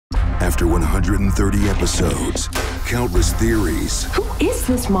After 130 episodes, countless theories, Who is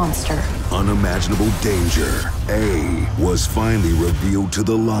this monster? unimaginable danger, A was finally revealed to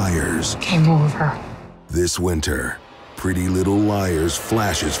the liars. Game over. This winter, Pretty Little Liars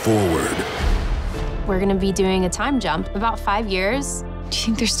flashes forward. We're gonna be doing a time jump, about 5 years. Do you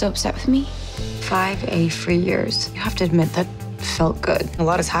think they're still upset with me? 5 free years. You have to admit that felt good. A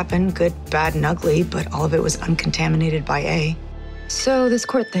lot has happened, good, bad, and ugly, but all of it was uncontaminated by A. So this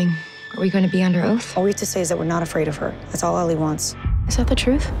court thing, are we going to be under oath? All we have to say is that we're not afraid of her. That's all Ellie wants. Is that the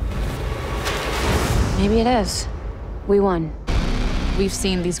truth? Maybe it is. We won. We've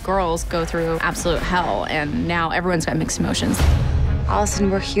seen these girls go through absolute hell, and now everyone's got mixed emotions. Allison,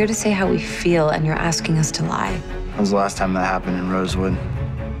 we're here to say how we feel, and you're asking us to lie. When was the last time that happened in Rosewood?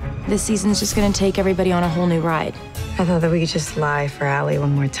 This season's just gonna take everybody on a whole new ride. I thought that we could just lie for Allie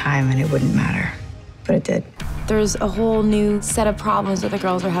one more time and it wouldn't matter. But it did. There's a whole new set of problems that the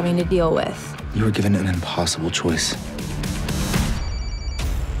girls are having to deal with. You were given an impossible choice.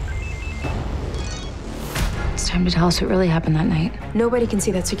 It's time to tell us what really happened that night. Nobody can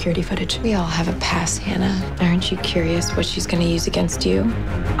see that security footage. We all have a past, Hannah. Aren't you curious what she's gonna use against you?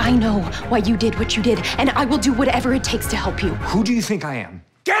 I know why you did what you did, and I will do whatever it takes to help you. Who do you think I am?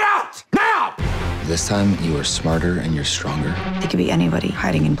 Get out! Now! This time, you are smarter and you're stronger. They could be anybody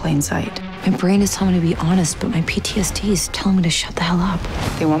hiding in plain sight. My brain is telling me to be honest, but my PTSD is telling me to shut the hell up.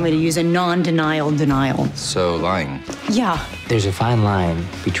 They want me to use a non-denial denial. So, lying. Yeah. There's a fine line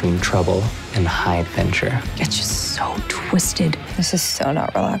between trouble and high adventure. It's just so twisted. This is so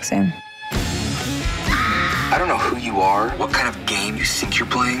not relaxing. I don't know who you are, what kind of game you think you're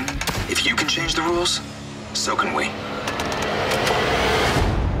playing. If you can change the rules, so can we.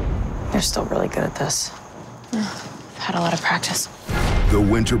 They're still really good at this. I've had a lot of practice. The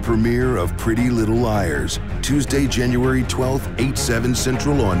winter premiere of Pretty Little Liars, Tuesday, January 12th, 8/7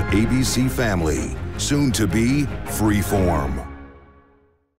 Central on ABC Family. Soon to be Freeform.